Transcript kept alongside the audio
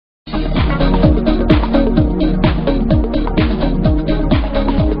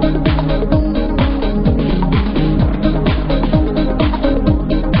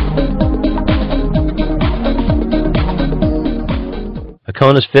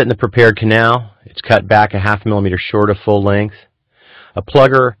cone is fit in the prepared canal. It's cut back a ½ millimeter short of full length. A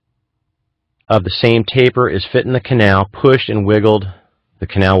plugger of the same taper is fit in the canal, pushed and wiggled. The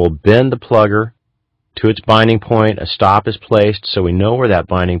canal will bend the plugger to its binding point. A stop is placed so we know where that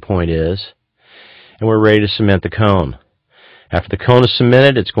binding point is, and we're ready to cement the cone. After the cone is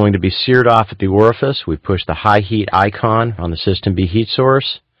cemented, it's going to be seared off at the orifice. We push the high heat icon on the System B heat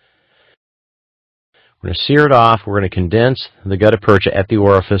source. We're going to sear it off. We're going to condense the gutta percha at the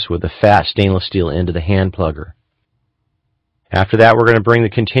orifice with the fat stainless steel end of the hand plugger. After that, we're going to bring the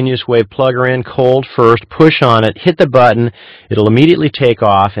continuous wave plugger in cold first, push on it, hit the button. It'll immediately take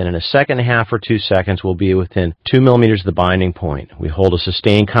off, and in a second and a half or 2 seconds, we'll be within 2 millimeters of the binding point. We hold a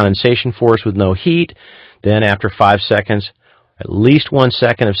sustained condensation force with no heat. Then, after 5 seconds, at least 1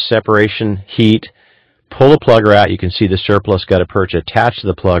 second of separation heat, pull the plugger out. You can see the surplus gutta percha attached to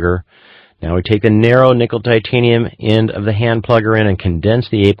the plugger. Now we take the narrow nickel titanium end of the hand plugger in and condense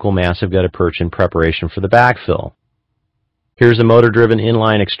the apical mass of gutta percha in preparation for the backfill. Here's the motor-driven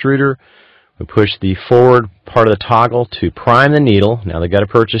inline extruder. We push the forward part of the toggle to prime the needle. Now the gutta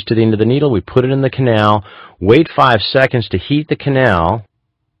percha is to the end of the needle. We put it in the canal, wait 5 seconds to heat the canal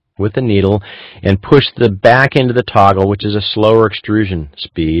with the needle, and push the back end of the toggle, which is a slower extrusion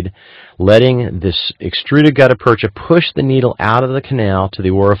speed, letting this extruded gutta percha push the needle out of the canal to the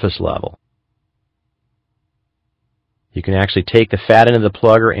orifice level. You can actually take the fat end of the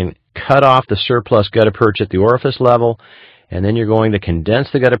plugger and cut off the surplus gutta percha at the orifice level, and then you're going to condense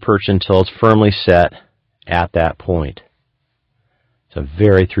the gutta percha until it's firmly set at that point. It's a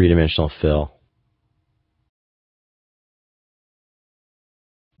very three-dimensional fill.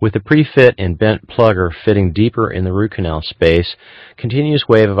 With the pre-fit and bent plugger fitting deeper in the root canal space, continuous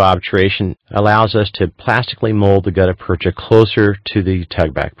wave of obturation allows us to plastically mold the gutta percha closer to the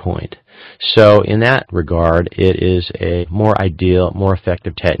tugback point. So in that regard, it is a more ideal, more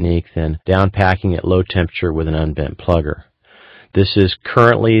effective technique than downpacking at low temperature with an unbent plugger. This is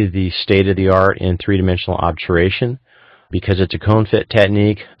currently the state-of-the-art in three-dimensional obturation. Because it's a cone fit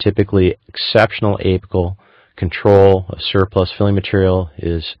technique, typically exceptional apical control of surplus filling material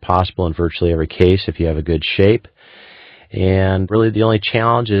is possible in virtually every case if you have a good shape. And really the only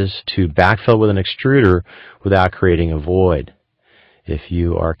challenge is to backfill with an extruder without creating a void. If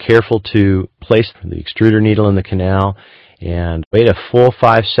you are careful to place the extruder needle in the canal and wait a full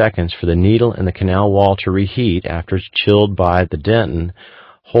 5 seconds for the needle and the canal wall to reheat after it's chilled by the dentin,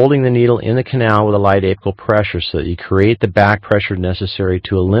 holding the needle in the canal with a light apical pressure so that you create the back pressure necessary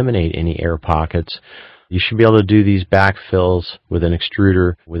to eliminate any air pockets, you should be able to do these backfills with an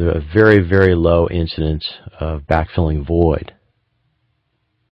extruder with a very, very low incidence of backfilling void.